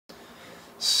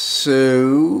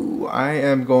So I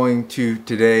am going to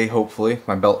today, hopefully,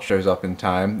 my belt shows up in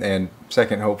time, and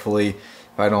second, hopefully,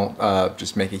 if I don't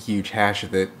just make a huge hash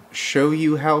of it, show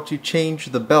you how to change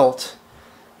the belt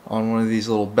on one of these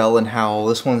little Bell and Howell.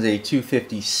 This one's a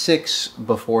 256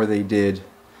 before they did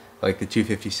like the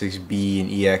 256B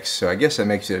and EX, so I guess that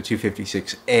makes it a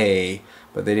 256A,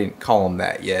 but they didn't call them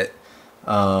that yet.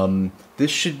 This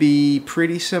should be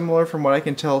pretty similar from what I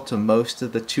can tell to most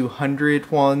of the 200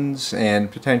 ones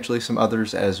and potentially some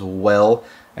others as well.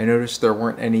 I noticed there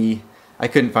weren't any, I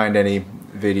couldn't find any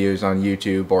videos on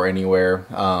YouTube or anywhere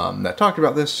that talked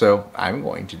about this, so I'm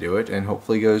going to do it and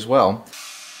hopefully it goes well.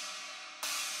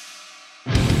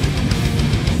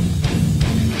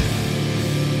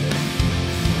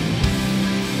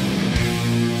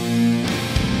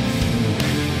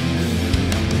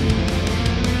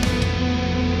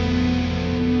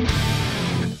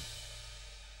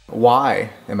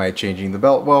 Why am I changing the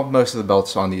belt? Well, most of the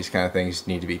belts on these kind of things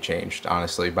need to be changed,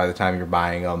 honestly. By the time you're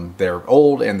buying them, they're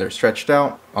old and they're stretched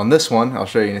out. On this one, I'll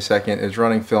show you in a second, it's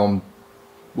running film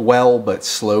well but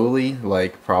slowly,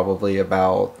 like probably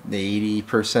about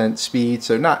 80% speed,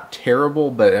 so not terrible,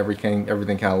 but everything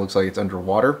kind of looks like it's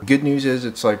underwater. Good news is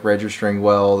it's like registering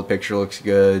well, the picture looks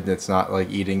good, it's not like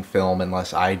eating film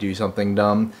unless I do something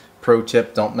dumb. Pro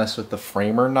tip, don't mess with the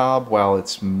framer knob while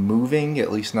it's moving,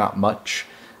 at least not much.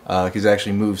 Because it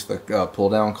actually moves the pull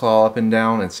down claw up and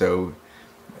down, and so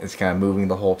it's kind of moving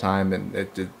the whole time, and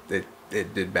it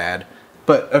did bad.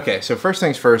 But okay, so first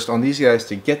things first, on these guys,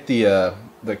 to get the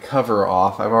cover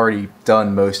off, I've already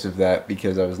done most of that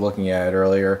because I was looking at it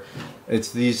earlier.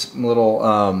 It's these little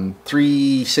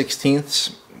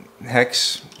 3/16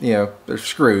 hex, you know, they're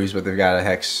screws, but they've got a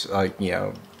hex, like, you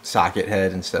know, socket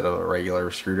head instead of a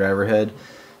regular screwdriver head.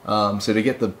 So to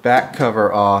get the back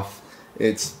cover off,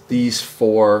 it's these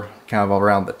four kind of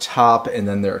around the top, and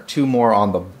then there are two more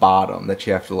on the bottom that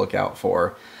you have to look out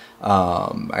for.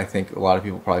 I think a lot of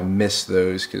people probably miss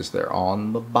those because they're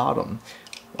on the bottom.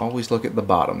 Always look at the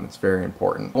bottom, it's very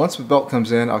important. Once the belt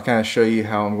comes in, I'll kind of show you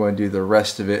how I'm going to do the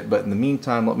rest of it, but in the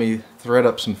meantime, let me thread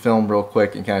up some film real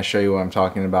quick and kind of show you what I'm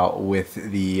talking about with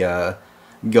the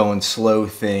going slow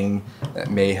thing that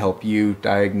may help you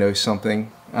diagnose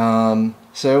something.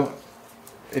 So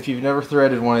if you've never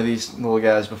threaded one of these little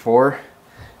guys before,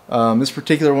 this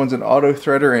particular one's an auto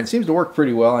threader and it seems to work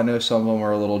pretty well. I know some of them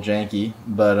are a little janky,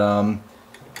 but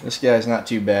this guy's not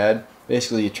too bad.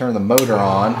 Basically, you turn the motor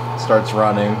on, it starts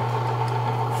running,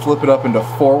 flip it up into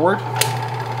forward,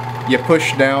 you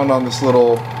push down on this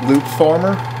little loop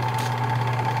former,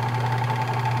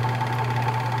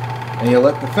 and you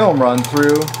let the film run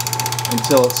through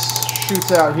until it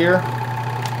shoots out here,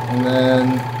 and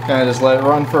then kind of just let it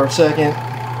run for a second.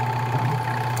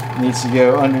 Needs to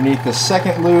go underneath the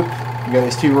second loop. You got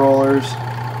these two rollers.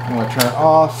 I'm going to turn it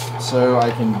off so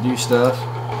I can do stuff.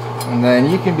 And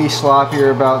then you can be sloppier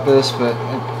about this, but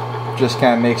it just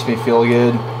kind of makes me feel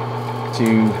good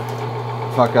to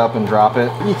fuck up and drop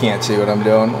it. You can't see what I'm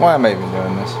doing. Why am I even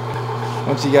doing this?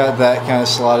 Once you got that kind of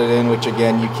slotted in, which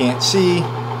again you can't see,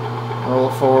 roll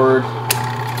it forward.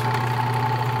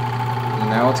 And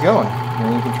now it's going.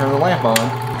 And you can turn the lamp on.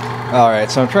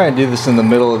 Alright, so I'm trying to do this in the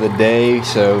middle of the day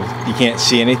so you can't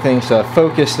see anything, so I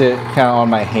focused it kind of on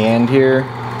my hand here,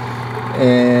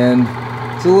 and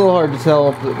it's a little hard to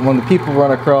tell when the people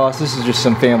run across. This is just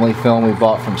some family film we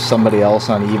bought from somebody else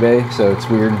on eBay, so it's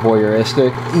weird and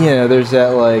voyeuristic. You know, there's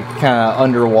that like kind of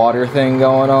underwater thing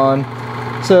going on,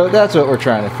 so that's what we're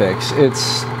trying to fix.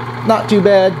 It's not too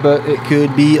bad, but it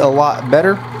could be a lot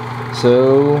better,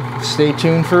 so stay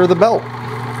tuned for the belt.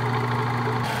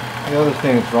 The other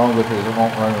thing that's wrong with it is it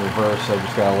won't run in reverse, so I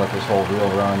just gotta let this whole wheel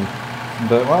run.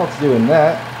 But while it's doing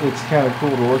that, it's kind of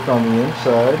cool to look on the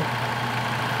inside.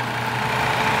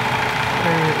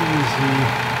 Very easy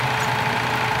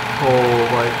whole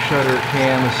like shutter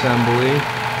cam assembly.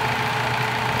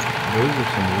 Those are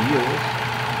some wheels.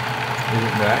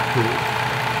 Isn't that cool?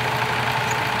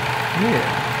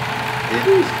 Yeah, it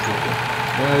is cool.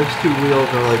 Yeah, those two wheels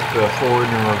are like the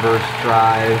forward and reverse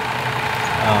drive.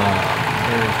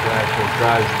 Here's the actual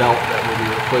drive belt that we'll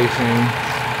be replacing.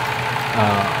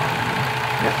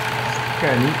 Yeah,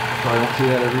 kind of neat. Probably don't see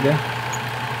that every day.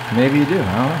 Maybe you do,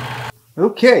 I don't know.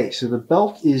 Okay, so the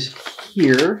belt is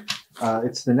here.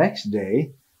 It's the next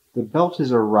day. The belt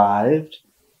has arrived.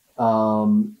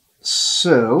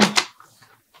 So,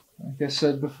 like I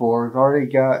said before, we've already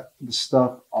got the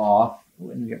stuff off.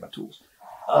 Let me get my tools.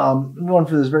 I'm going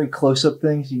for this very close-up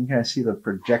thing so you can kind of see the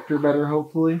projector better,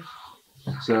 hopefully.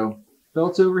 So,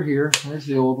 belt's over here. There's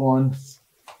the old one.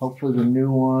 Hopefully the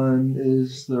new one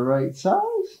is the right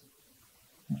size.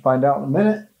 We'll find out in a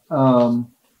minute.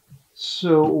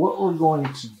 So what we're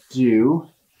going to do,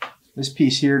 this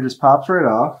piece here just pops right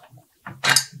off.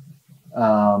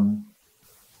 And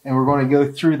we're going to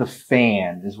go through the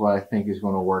fan is what I think is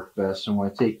going to work best. I'm going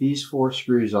to take these 4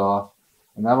 screws off,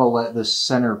 and that'll let this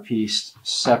center piece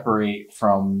separate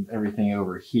from everything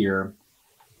over here.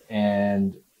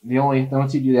 And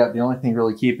once you do that, the only thing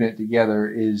really keeping it together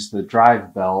is the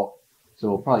drive belt. So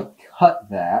we'll probably cut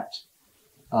that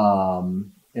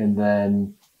and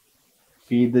then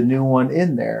feed the new one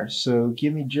in there. So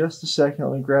give me just a second.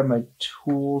 Let me grab my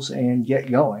tools and get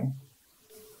going.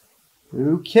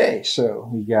 Okay, so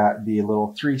we got the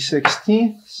little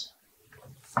 3/16.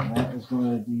 And that is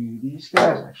going to do these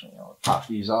guys. Actually, I'll pop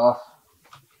these off.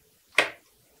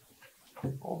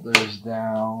 Pull those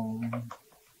down.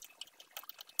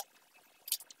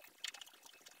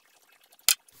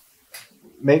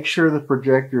 Make sure the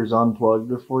projector is unplugged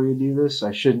before you do this.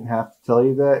 I shouldn't have to tell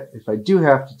you that. If I do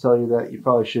have to tell you that, you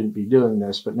probably shouldn't be doing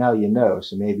this, but now you know,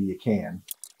 so maybe you can.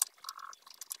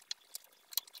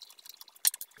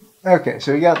 Okay,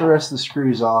 so we got the rest of the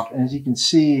screws off, and as you can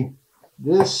see,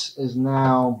 this is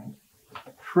now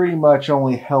pretty much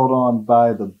only held on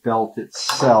by the belt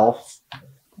itself.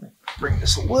 Bring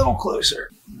this a little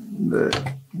closer. You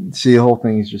can see the whole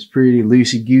thing is just pretty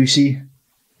loosey-goosey.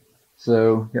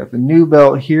 So got the new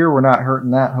belt here. We're not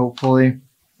hurting that, hopefully.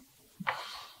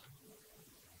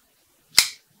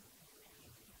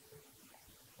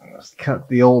 Let's cut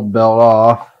the old belt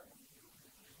off.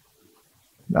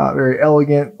 Not very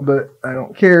elegant, but I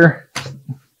don't care.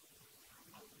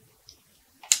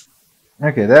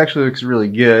 Okay, that actually looks really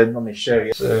good. Let me show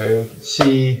you. So you can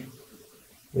see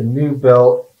the new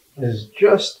belt is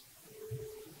just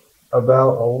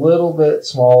about a little bit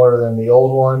smaller than the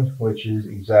old one, which is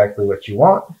exactly what you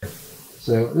want.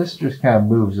 So this just kind of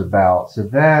moves about. So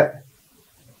that,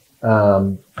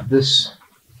 this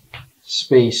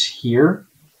space here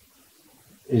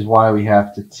is why we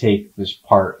have to take this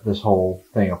whole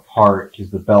thing apart, because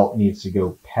the belt needs to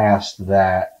go past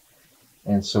that.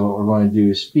 And so what we're going to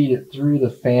do is feed it through the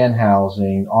fan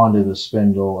housing onto the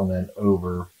spindle and then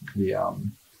over the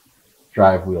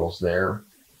drive wheels there.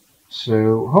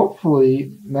 So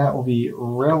hopefully that will be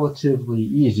relatively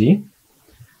easy.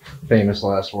 Famous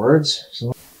last words.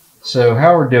 So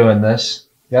how we're doing this,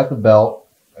 got the belt,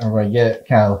 and we're going to get it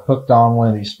kind of hooked on one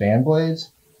of these fan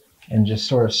blades and just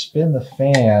sort of spin the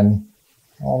fan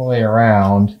all the way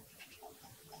around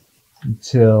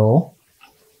until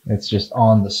it's just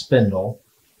on the spindle.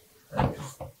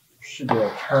 Should be able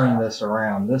to turn this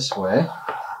around this way,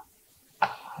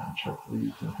 which hopefully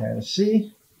you can kind of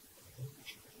see.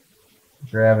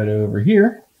 Grab it over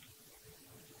here.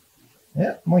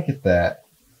 Yep, look at that.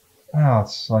 Oh,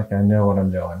 it's like I know what I'm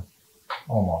doing.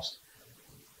 Almost.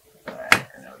 Alright,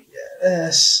 now we get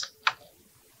this.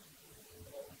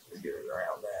 Let's get it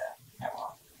around that. Come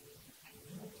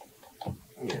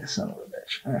on. Yeah, son of a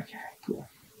bitch. Okay, cool.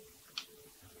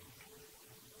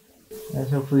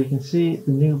 As hopefully you can see,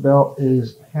 the new belt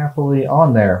is happily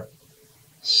on there.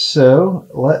 So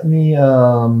let me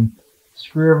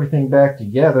screw everything back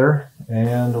together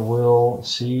and we'll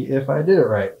see if I did it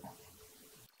right.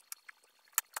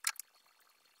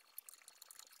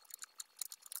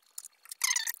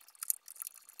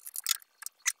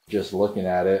 Just looking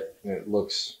at it, it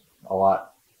looks a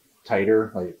lot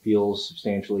tighter, like it feels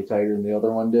substantially tighter than the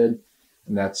other one did.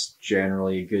 And that's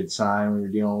generally a good sign when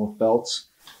you're dealing with belts.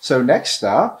 So next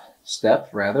step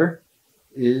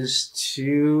is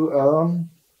to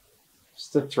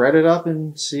thread it up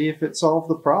and see if it solved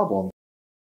the problem.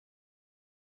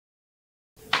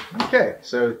 Okay,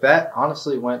 so that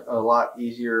honestly went a lot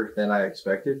easier than I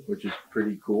expected, which is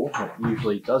pretty cool. That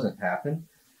usually doesn't happen.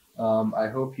 I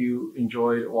hope you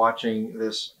enjoyed watching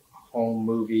this home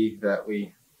movie that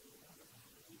we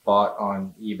bought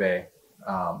on eBay.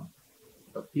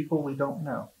 But people we don't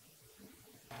know.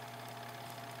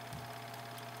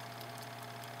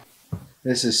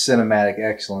 This is cinematic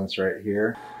excellence right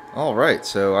here. All right,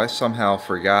 so I somehow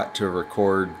forgot to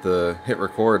hit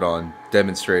record on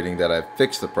demonstrating that I've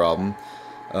fixed the problem.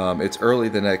 It's early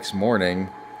the next morning.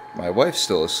 My wife's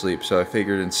still asleep, so I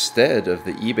figured instead of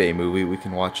the eBay movie, we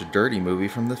can watch a dirty movie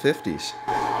from the 50s.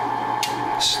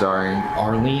 Starring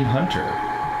Arlene Hunter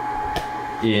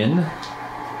in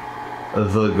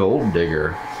The Gold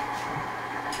Digger.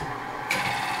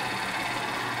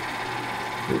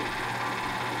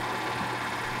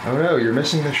 Oh no, you're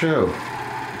missing the show.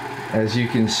 As you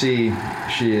can see,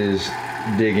 she is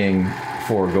digging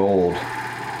for gold.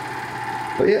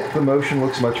 But yeah, the motion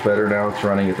looks much better now. It's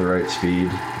running at the right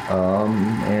speed.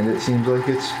 And it seems like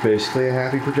it's basically a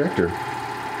happy projector.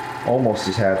 Almost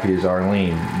as happy as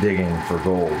Arlene digging for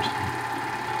gold.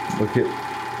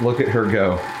 Look at her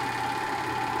go.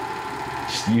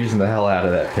 Just using the hell out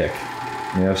of that pick.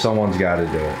 You know, someone's got to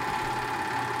do it.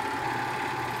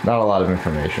 Not a lot of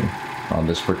information on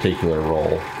this particular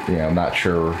role. You know, I'm not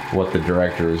sure what the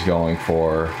director is going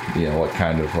for. You know, what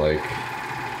kind of like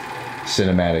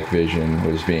cinematic vision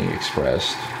was being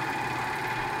expressed.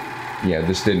 Yeah,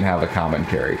 this didn't have a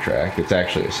commentary track. It's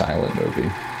actually a silent movie.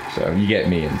 So you get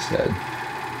me instead.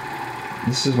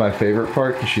 This is my favorite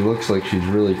part because she looks like she's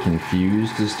really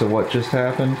confused as to what just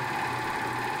happened.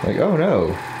 Like, oh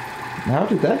no, how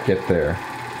did that get there?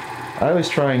 I was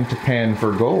trying to pan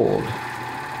for gold.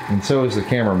 And so is the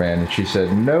cameraman, and she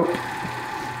said, nope,